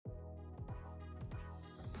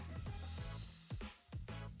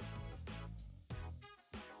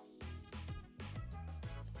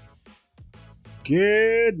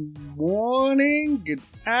Good morning, good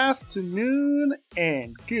afternoon,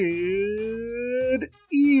 and good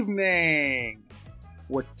evening.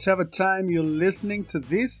 Whatever time you're listening to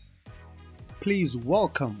this, please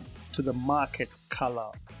welcome to the Market Color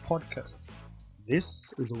Podcast.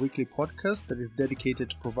 This is a weekly podcast that is dedicated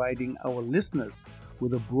to providing our listeners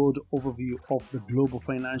with a broad overview of the global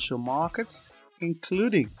financial markets,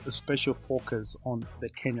 including a special focus on the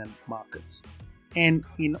Kenyan markets. And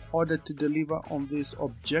in order to deliver on this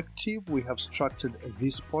objective, we have structured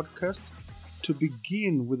this podcast to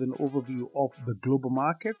begin with an overview of the global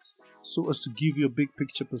markets so as to give you a big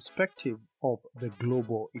picture perspective of the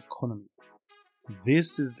global economy.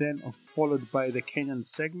 This is then followed by the Kenyan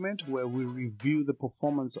segment where we review the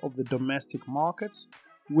performance of the domestic markets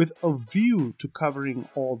with a view to covering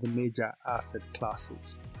all the major asset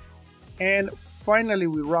classes. And finally,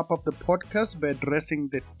 we wrap up the podcast by addressing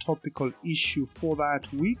the topical issue for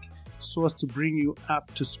that week so as to bring you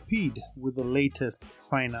up to speed with the latest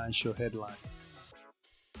financial headlines.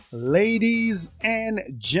 Ladies and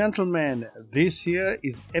gentlemen, this here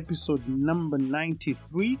is episode number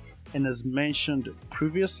 93, and as mentioned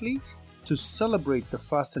previously, to celebrate the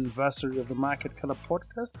first anniversary of the Market Color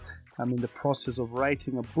Podcast, I'm in the process of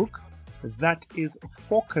writing a book that is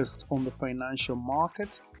focused on the financial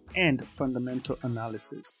markets and fundamental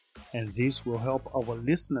analysis, and this will help our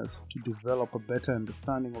listeners to develop a better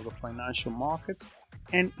understanding of the financial markets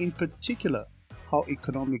and in particular how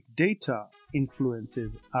economic data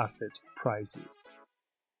influences asset prices.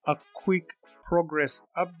 A quick progress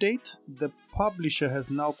update: the publisher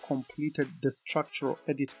has now completed the structural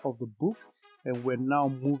edit of the book, and we're now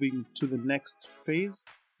moving to the next phase,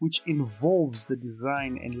 which involves the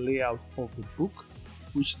design and layout of the book,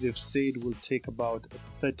 which they've said will take about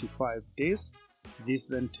 35 days. This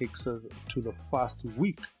then takes us to the first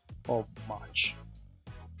week of March.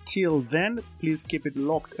 Till then, please keep it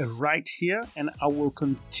locked right here, and I will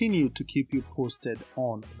continue to keep you posted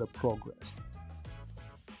on the progress.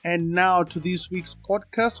 And now to this week's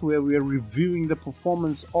podcast, where we are reviewing the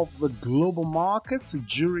performance of the global markets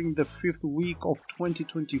during the fifth week of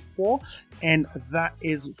 2024, and that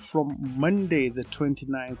is from Monday the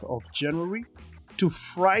 29th of January to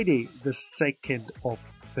Friday the 2nd of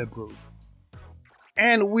February.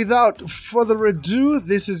 And without further ado,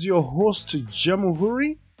 this is your host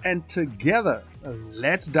Jamuhuri, and together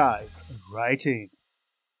let's dive right in.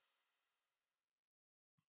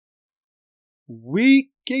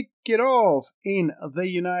 We kick it off in the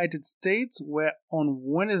United States, where on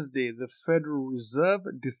Wednesday the Federal Reserve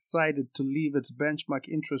decided to leave its benchmark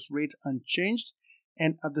interest rate unchanged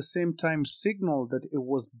and at the same time signaled that it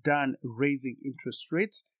was done raising interest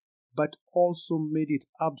rates, but also made it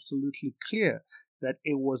absolutely clear that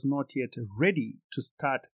it was not yet ready to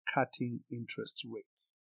start cutting interest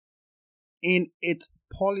rates. In its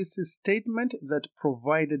policy statement that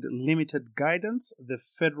provided limited guidance, the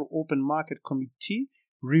Federal Open Market Committee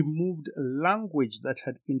removed language that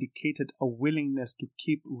had indicated a willingness to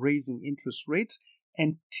keep raising interest rates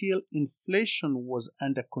until inflation was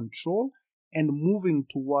under control and moving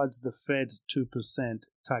towards the Fed's 2%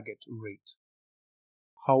 target rate.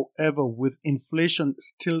 However, with inflation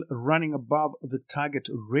still running above the target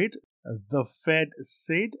rate, the Fed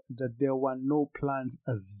said that there were no plans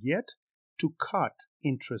as yet to cut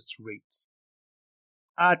interest rates.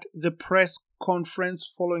 At the press conference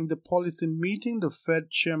following the policy meeting, the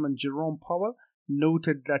Fed Chairman Jerome Powell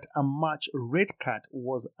noted that a March rate cut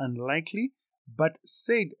was unlikely, but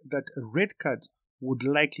said that rate cuts would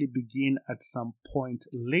likely begin at some point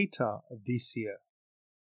later this year.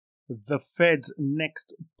 The Fed's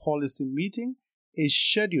next policy meeting is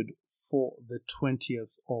scheduled for the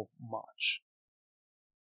 20th of March.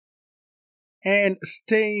 And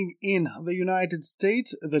staying in the United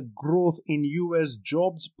States, the growth in U.S.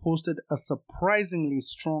 jobs posted a surprisingly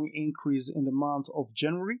strong increase in the month of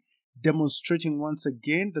January, demonstrating once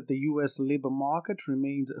again that the U.S. labor market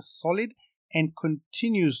remains solid and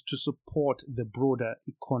continues to support the broader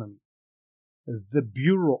economy. The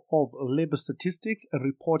Bureau of Labor Statistics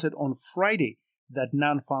reported on Friday that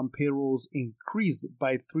non-farm payrolls increased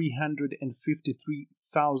by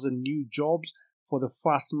 353,000 new jobs for the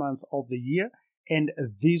first month of the year, and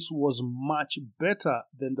this was much better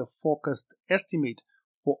than the forecast estimate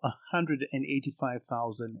for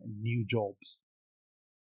 185,000 new jobs.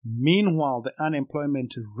 Meanwhile, the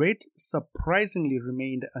unemployment rate surprisingly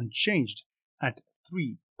remained unchanged at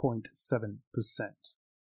 3.7%.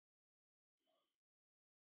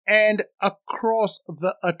 And across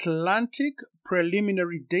the Atlantic,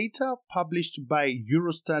 preliminary data published by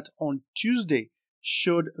Eurostat on Tuesday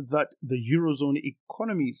showed that the Eurozone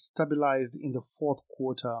economy stabilized in the fourth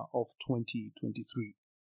quarter of 2023.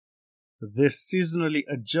 The seasonally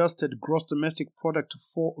adjusted gross domestic product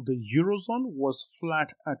for the Eurozone was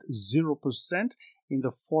flat at 0% in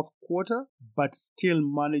the fourth quarter, but still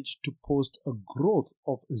managed to post a growth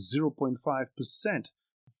of 0.5%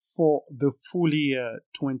 for the full year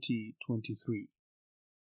 2023.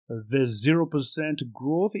 The 0%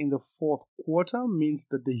 growth in the fourth quarter means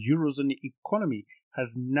that the Eurozone economy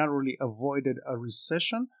has narrowly avoided a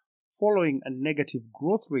recession following a negative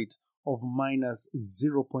growth rate of minus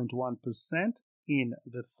 0.1% in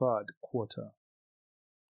the third quarter.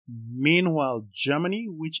 Meanwhile, Germany,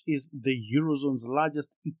 which is the Eurozone's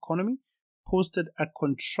largest economy, posted a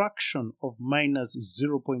contraction of minus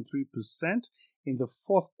 0.3% in the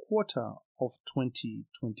fourth quarter of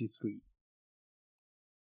 2023.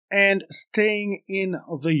 And staying in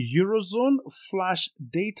the Eurozone, flash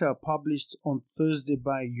data published on Thursday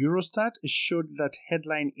by Eurostat showed that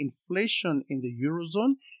headline inflation in the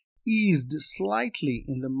Eurozone eased slightly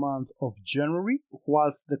in the month of January,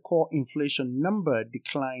 whilst the core inflation number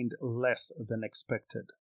declined less than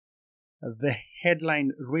expected. The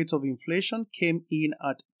headline rate of inflation came in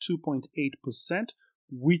at 2.8%,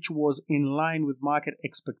 which was in line with market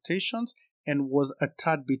expectations and was a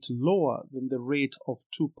tad bit lower than the rate of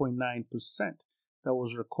 2.9% that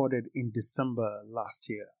was recorded in December last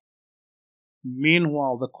year.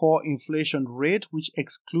 Meanwhile, the core inflation rate, which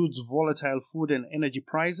excludes volatile food and energy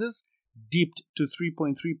prices, dipped to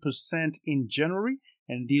 3.3% in January,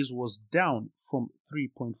 and this was down from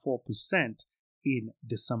 3.4% in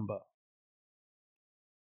December.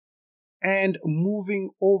 And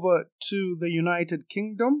moving over to the United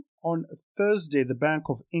Kingdom, on Thursday, the Bank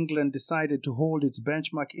of England decided to hold its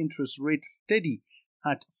benchmark interest rate steady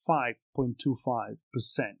at 5.25%.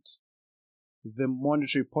 The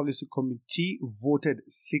Monetary Policy Committee voted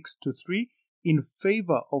 6-3 in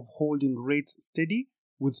favor of holding rates steady,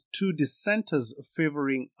 with 2 dissenters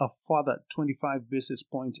favoring a further 25 basis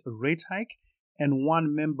point rate hike and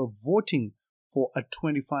 1 member voting for a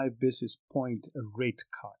 25 basis point rate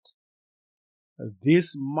cut.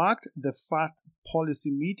 This marked the first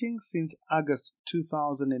policy meeting since August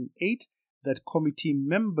 2008 that committee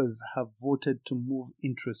members have voted to move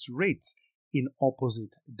interest rates in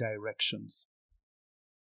opposite directions.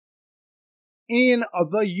 In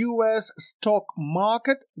the U.S. stock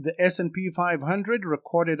market, the S&P 500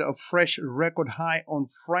 recorded a fresh record high on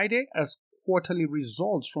Friday as quarterly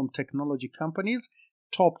results from technology companies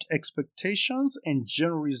topped expectations and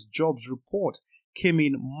January's jobs report came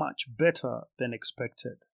in much better than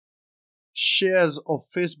expected. Shares of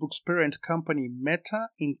Facebook's parent company Meta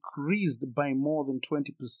increased by more than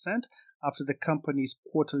 20% after the company's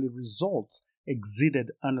quarterly results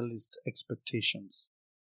exceeded analysts' expectations.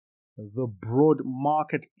 The broad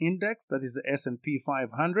market index, that is the S&P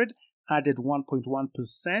 500, added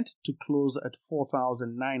 1.1% to close at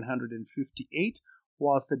 4,958,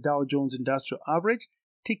 whilst the Dow Jones Industrial Average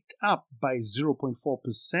ticked up by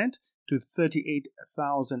 0.4% to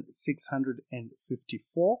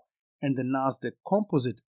 38,654, and the Nasdaq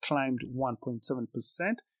Composite climbed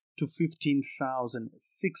 1.7% to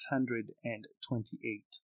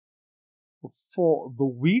 15,628. For the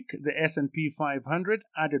week, the S&P 500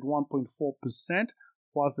 added 1.4%,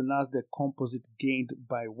 whilst the Nasdaq Composite gained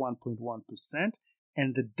by 1.1%,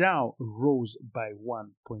 and the Dow rose by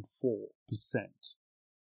 1.4%.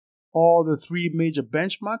 All the 3 major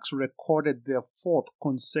benchmarks recorded their 4th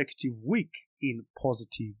consecutive week in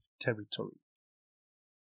positive territory.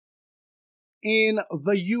 In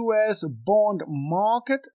the U.S. bond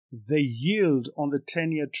market, the yield on the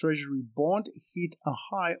 10-year Treasury bond hit a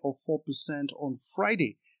high of 4% on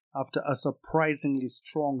Friday after a surprisingly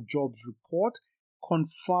strong jobs report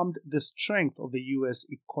confirmed the strength of the U.S.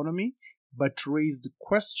 economy but raised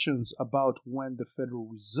questions about when the Federal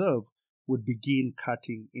Reserve would begin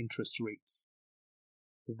cutting interest rates.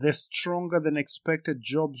 The stronger than expected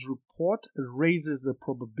jobs report raises the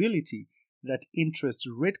probability that interest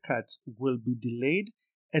rate cuts will be delayed,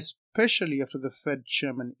 especially after the Fed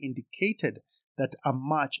chairman indicated that a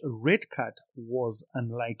March rate cut was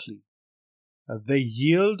unlikely. The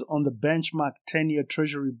yield on the benchmark 10-year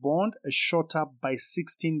Treasury bond shot up by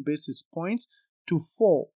 16 basis points to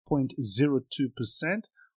 4.02%,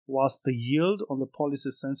 whilst the yield on the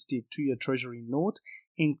policy-sensitive 2-year Treasury note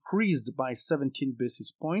increased by 17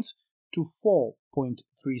 basis points to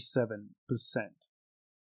 4.37%.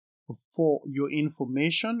 For your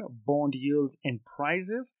information, bond yields and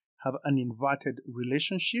prices have an inverted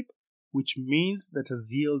relationship, which means that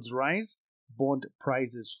as yields rise, bond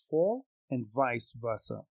prices fall, and vice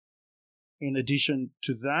versa. In addition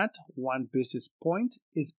to that, 1 basis point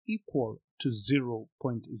is equal to 0.01%.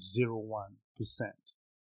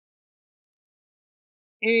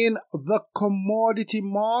 In the commodity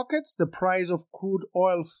markets, the price of crude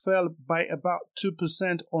oil fell by about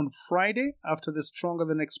 2% on Friday after the stronger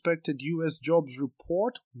than expected U.S. jobs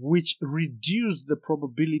report, which reduced the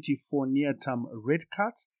probability for near-term rate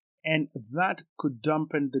cuts, and that could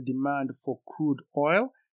dampen the demand for crude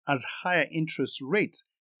oil as higher interest rates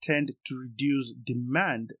tend to reduce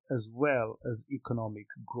demand as well as economic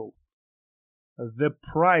growth. The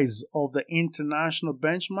price of the international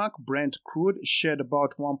benchmark Brent crude shed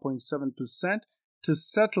about 1.7% to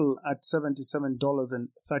settle at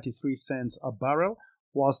 $77.33 a barrel,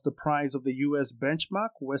 whilst the price of the U.S. benchmark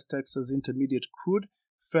West Texas Intermediate crude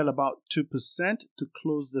fell about 2% to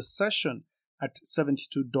close the session at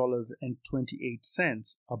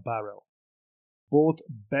 $72.28 a barrel. Both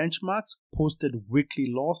benchmarks posted weekly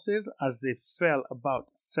losses as they fell about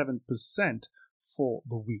 7% for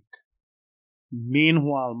the week.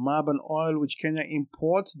 Meanwhile, Marban oil, which Kenya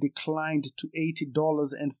imports, declined to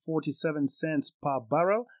 $80.47 per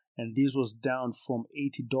barrel, and this was down from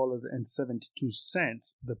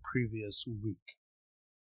 $80.72 the previous week.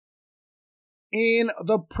 In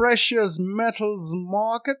the precious metals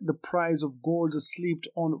market, the price of gold slipped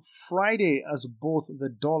on Friday as both the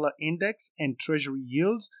dollar index and treasury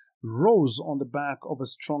yields rose on the back of a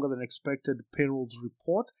stronger than expected payrolls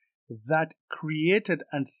report that created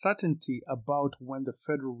uncertainty about when the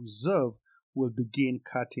Federal Reserve will begin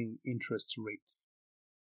cutting interest rates.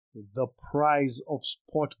 The price of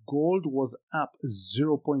spot gold was up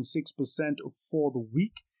 0.6% for the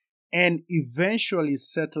week and eventually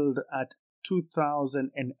settled at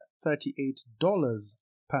 $2,038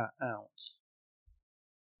 per ounce.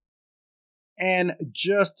 And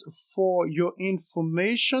just for your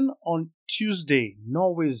information, on Tuesday,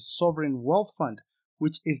 Norway's sovereign wealth fund,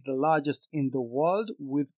 which is the largest in the world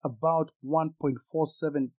with about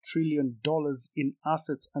 $1.47 trillion in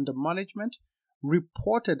assets under management,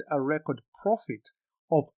 reported a record profit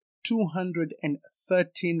of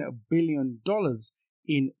 $213 billion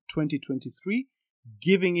in 2023,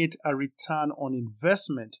 giving it a return on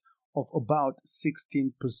investment of about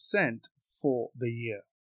 16% for the year.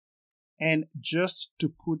 And just to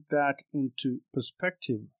put that into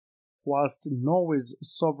perspective, whilst Norway's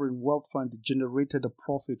sovereign wealth fund generated a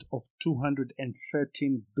profit of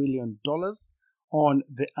 $213 billion, on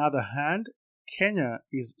the other hand, Kenya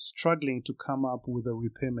is struggling to come up with a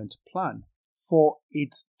repayment plan for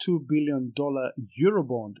its $2 billion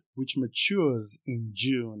Eurobond, which matures in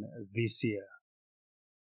June this year.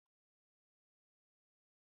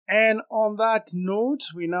 And on that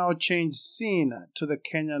note, we now change scene to the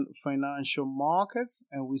Kenyan financial markets,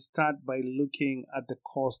 and we start by looking at the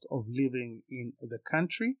cost of living in the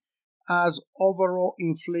country, as overall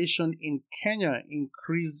inflation in Kenya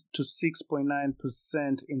increased to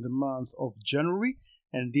 6.9% in the month of January,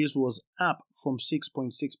 and this was up from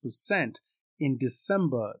 6.6% in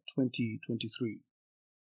December 2023.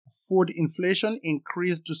 Food inflation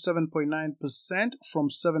increased to 7.9% from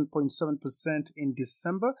 7.7% in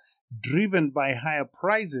December, driven by higher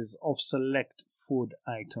prices of select food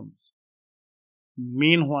items.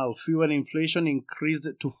 Meanwhile, fuel inflation increased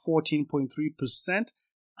to 14.3%,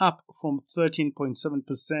 up from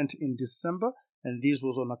 13.7% in December, and this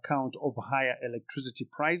was on account of higher electricity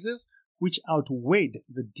prices, which outweighed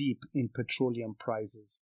the dip in petroleum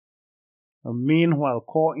prices. Meanwhile,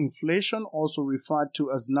 core inflation, also referred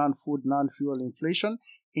to as non-food, non-fuel inflation,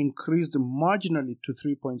 increased marginally to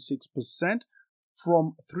 3.6%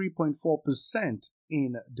 from 3.4%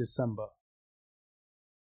 in December.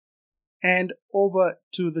 And over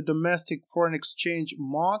to the domestic foreign exchange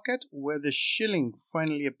market, where the shilling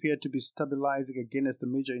finally appeared to be stabilizing against the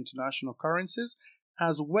major international currencies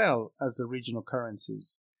as well as the regional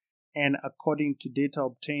currencies. And according to data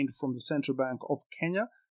obtained from the Central Bank of Kenya,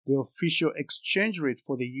 the official exchange rate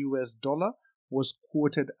for the US dollar was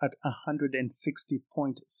quoted at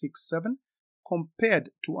 160.67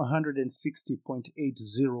 compared to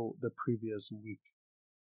 160.80 the previous week.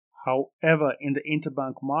 However, in the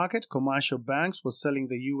interbank market, commercial banks were selling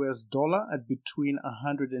the US dollar at between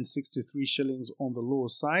 163 shillings on the lower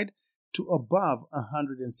side to above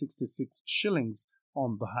 166 shillings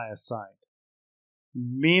on the higher side.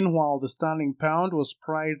 Meanwhile, the sterling pound was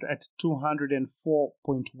priced at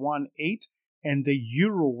 204.18 and the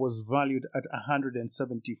euro was valued at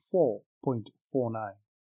 174.49.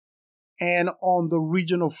 And on the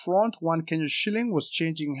regional front, one Kenyan shilling was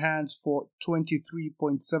changing hands for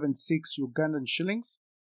 23.76 Ugandan shillings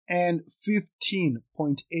and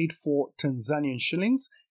 15.84 Tanzanian shillings,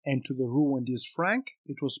 and to the Rwandese franc,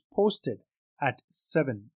 it was posted at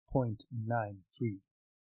 7.93.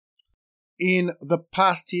 In the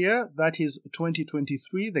past year, that is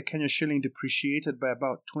 2023, the Kenya shilling depreciated by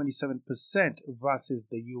about 27% versus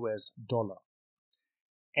the US dollar.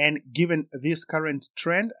 And given this current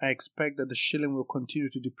trend, I expect that the shilling will continue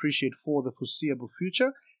to depreciate for the foreseeable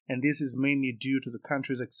future, and this is mainly due to the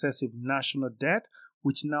country's excessive national debt,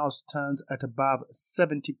 which now stands at above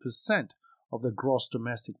 70% of the gross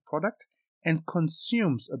domestic product and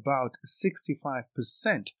consumes about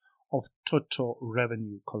 65% of total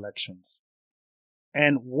revenue collections.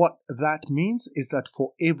 And what that means is that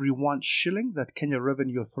for every 1 shilling that Kenya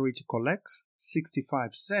Revenue Authority collects,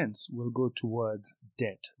 65 cents will go towards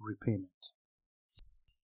debt repayment.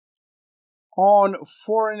 On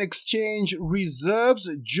foreign exchange reserves,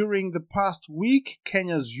 during the past week,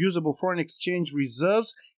 Kenya's usable foreign exchange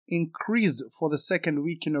reserves increased for the second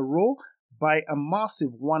week in a row by a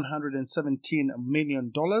massive $117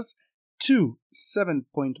 million to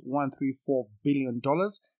 $7.134 billion,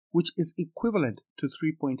 which is equivalent to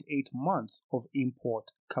 3.8 months of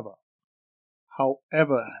import cover.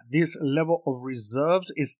 However, this level of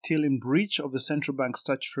reserves is still in breach of the central bank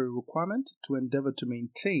statutory requirement to endeavor to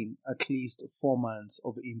maintain at least 4 months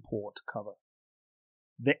of import cover.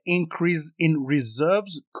 The increase in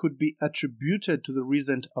reserves could be attributed to the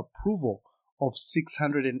recent approval of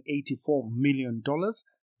 $684 million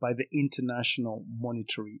by the International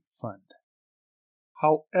Monetary Fund.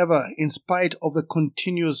 However, in spite of the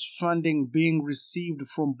continuous funding being received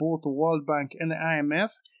from both the World Bank and the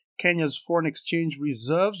IMF, Kenya's foreign exchange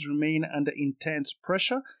reserves remain under intense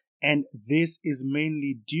pressure, and this is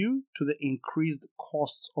mainly due to the increased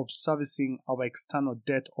costs of servicing our external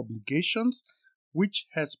debt obligations, which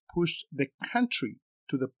has pushed the country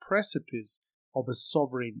to the precipice of a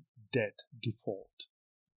sovereign debt default.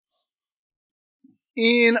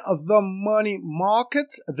 In the money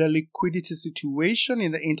market, the liquidity situation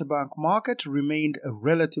in the interbank market remained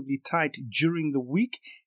relatively tight during the week,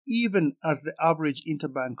 even as the average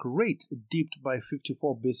interbank rate dipped by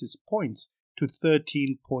 54 basis points to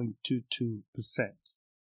 13.22%.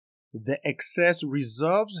 The excess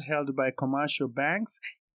reserves held by commercial banks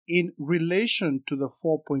in relation to the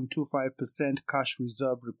 4.25% cash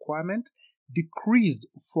reserve requirement decreased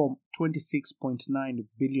from 26.9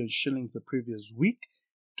 billion shillings the previous week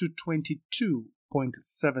to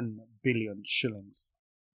 22.7 billion shillings.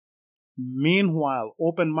 Meanwhile,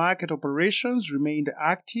 open market operations remained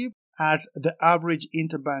active as the average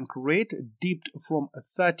interbank rate dipped from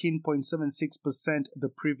 13.76% the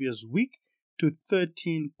previous week to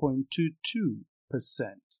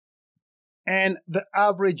 13.22%. And the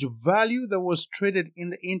average value that was traded in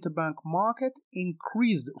the interbank market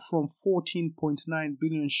increased from 14.9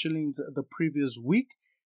 billion shillings the previous week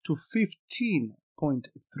to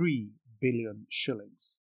 15.3 billion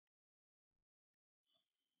shillings.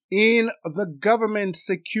 In the government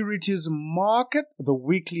securities market, the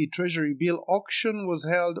weekly Treasury bill auction was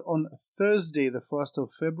held on Thursday, the 1st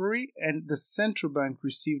of February, and the central bank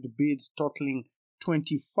received bids totaling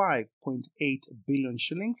 25.8 billion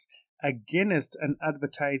shillings against an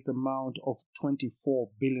advertised amount of 24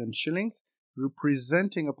 billion shillings,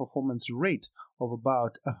 representing a performance rate of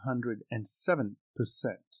about 107%.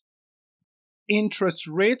 Interest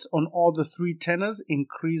rates on all the 3 tenors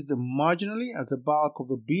increased marginally as the bulk of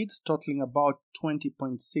the bids, totaling about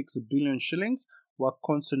 20.6 billion shillings, were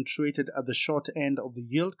concentrated at the short end of the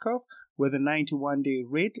yield curve, where the 91-day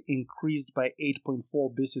rate increased by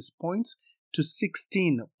 8.4 basis points to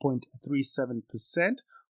 16.37%,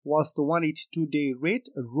 whilst the 182-day rate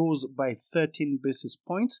rose by 13 basis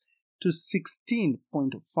points to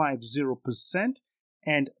 16.50%,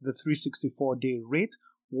 and the 364-day rate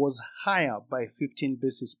was higher by 15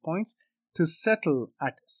 basis points to settle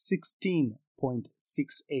at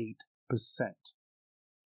 16.68%.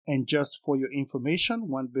 And just for your information,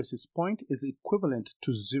 1 basis point is equivalent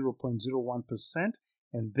to 0.01%,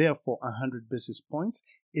 and therefore 100 basis points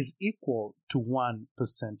is equal to 1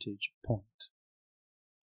 percentage point.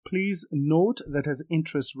 Please note that as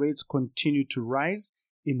interest rates continue to rise,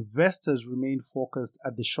 investors remain focused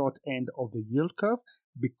at the short end of the yield curve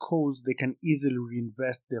because they can easily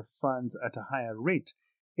reinvest their funds at a higher rate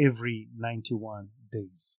every 91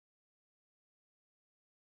 days.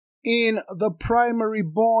 In the primary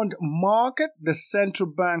bond market, the Central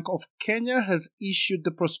Bank of Kenya has issued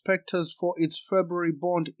the prospectus for its February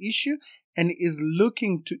bond issue and is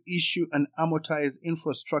looking to issue an amortized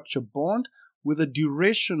infrastructure bond with a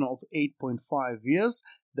duration of 8.5 years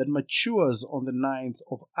that matures on the 9th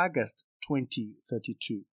of August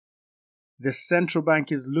 2032. The central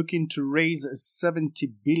bank is looking to raise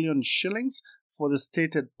 70 billion shillings for the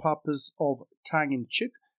stated purpose of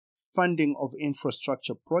tongue-in-cheek funding of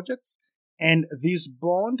infrastructure projects, and this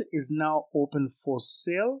bond is now open for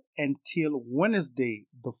sale until Wednesday,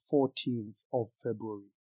 the 14th of February.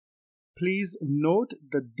 Please note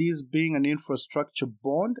that this being an infrastructure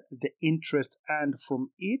bond, the interest earned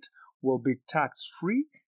from it will be tax-free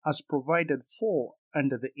as provided for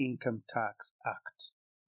under the Income Tax Act.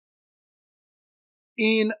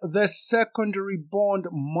 In the secondary bond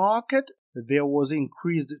market, there was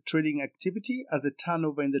increased trading activity as the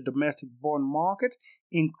turnover in the domestic bond market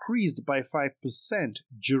increased by 5%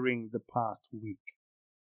 during the past week.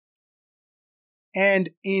 And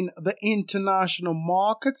in the international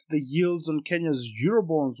markets, the yields on Kenya's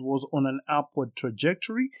Eurobonds was on an upward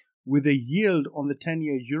trajectory, with a yield on the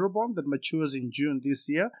 10-year Eurobond that matures in June this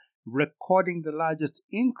year recording the largest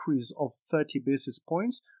increase of 30 basis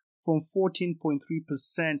points from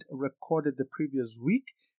 14.3% recorded the previous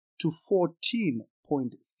week to 14.6%.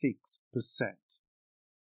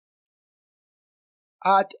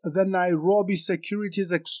 At the Nairobi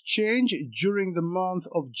Securities Exchange during the month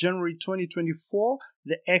of January 2024,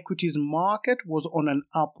 the equities market was on an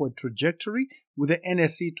upward trajectory, with the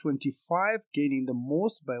NSE 25 gaining the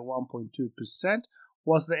most by 1.2%,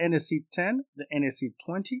 whilst the NSE 10, the NSE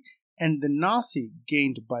 20, and the NASI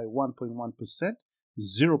gained by 1.1%,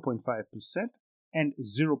 0.5%, and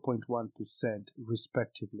 0.1%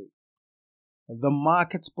 respectively. The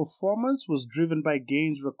market's performance was driven by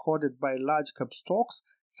gains recorded by large cap stocks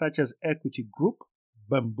such as Equity Group,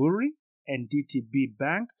 Bamburi, and DTB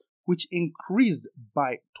Bank, which increased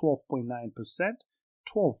by 12.9%,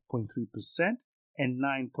 12.3%, and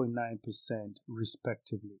 9.9%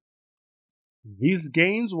 respectively. These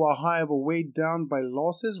gains were however weighed down by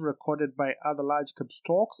losses recorded by other large cap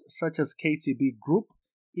stocks such as KCB Group,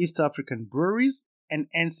 East African Breweries, and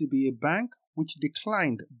NCBA Bank, which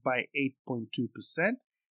declined by 8.2%,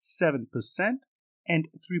 7%, and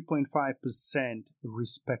 3.5%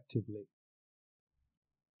 respectively.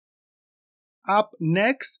 Up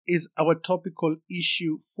next is our topical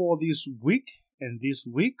issue for this week, and this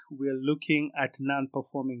week we are looking at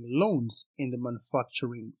non-performing loans in the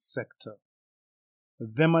manufacturing sector.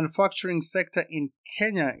 The manufacturing sector in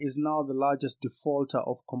Kenya is now the largest defaulter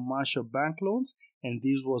of commercial bank loans, and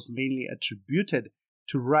this was mainly attributed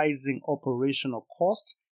to rising operational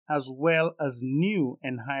costs as well as new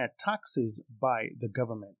and higher taxes by the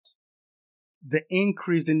government. The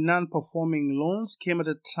increase in non-performing loans came at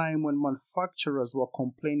a time when manufacturers were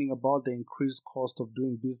complaining about the increased cost of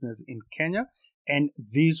doing business in Kenya, and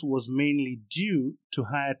this was mainly due to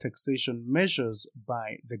higher taxation measures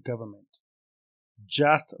by the government.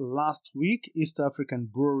 Just last week, East African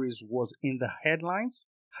Breweries was in the headlines,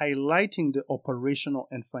 highlighting the operational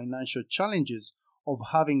and financial challenges of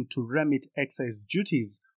having to remit excise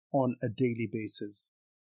duties on a daily basis.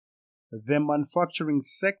 The manufacturing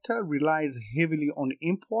sector relies heavily on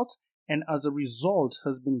imports and as a result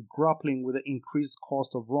has been grappling with the increased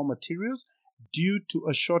cost of raw materials due to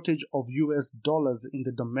a shortage of US dollars in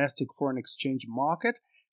the domestic foreign exchange market,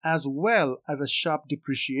 as well as a sharp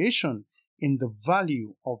depreciation in the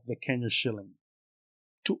value of the Kenya shilling.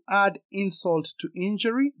 To add insult to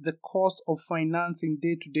injury, the cost of financing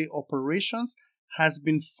day-to-day operations has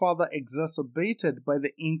been further exacerbated by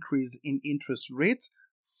the increase in interest rates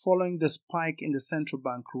following the spike in the central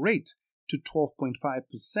bank rate to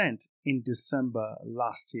 12.5% in December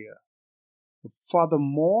last year.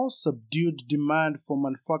 Furthermore, subdued demand for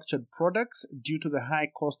manufactured products due to the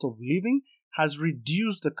high cost of living has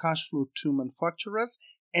reduced the cash flow to manufacturers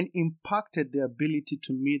and impacted their ability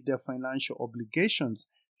to meet their financial obligations,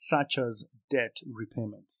 such as debt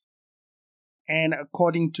repayments. And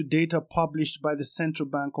according to data published by the Central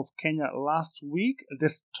Bank of Kenya last week, the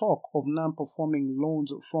stock of non-performing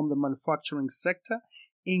loans from the manufacturing sector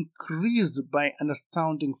increased by an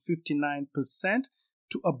astounding 59%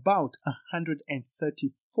 to about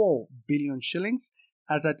 134 billion shillings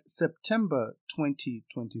as at September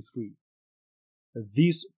 2023.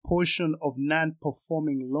 This portion of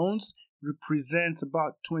non-performing loans represents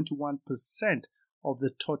about 21% of the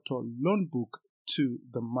total loan book to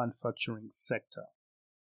the manufacturing sector.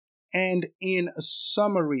 And in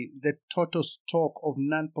summary, the total stock of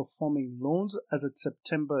non-performing loans as of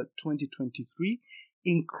September 2023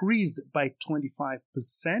 increased by 25%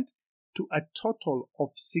 to a total of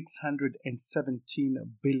 617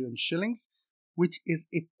 billion shillings, which is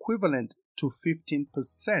equivalent to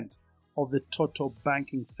 15% of the total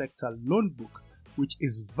banking sector loan book, which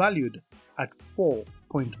is valued at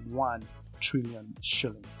 4.1 trillion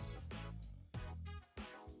shillings.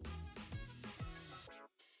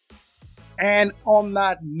 And on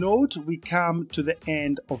that note, we come to the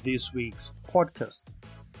end of this week's podcast.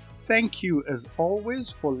 Thank you as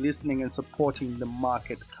always for listening and supporting the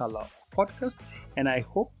Market Color podcast, and I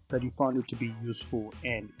hope that you found it to be useful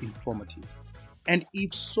and informative. And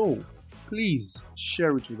if so, please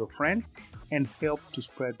share it with a friend and help to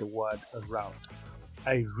spread the word around.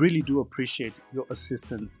 I really do appreciate your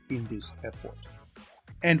assistance in this effort.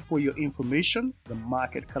 And for your information, the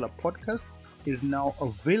Market Color podcast is now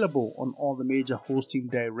available on all the major hosting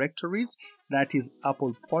directories, that is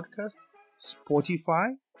Apple Podcast,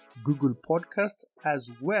 Spotify, Google Podcast,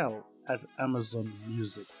 as well as Amazon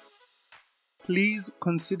Music. Please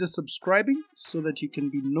consider subscribing so that you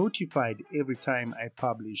can be notified every time I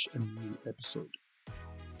publish a new episode.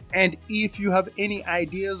 And if you have any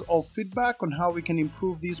ideas or feedback on how we can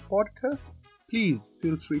improve this podcast, please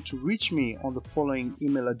feel free to reach me on the following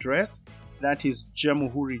email address. That is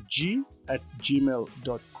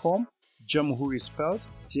jamuhuri@gmail.com. Jamuhuri spelled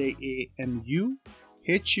Jamuhuri.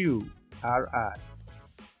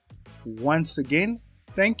 Once again,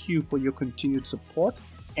 thank you for your continued support,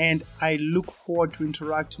 and I look forward to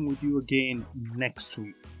interacting with you again next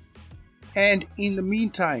week. And in the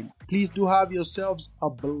meantime, please do have yourselves a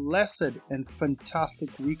blessed and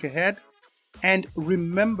fantastic week ahead. And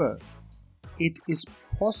remember, it is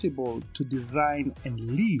possible to design and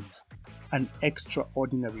live an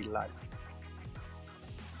extraordinary life.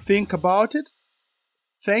 Think about it.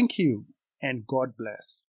 Thank you, and God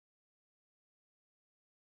bless.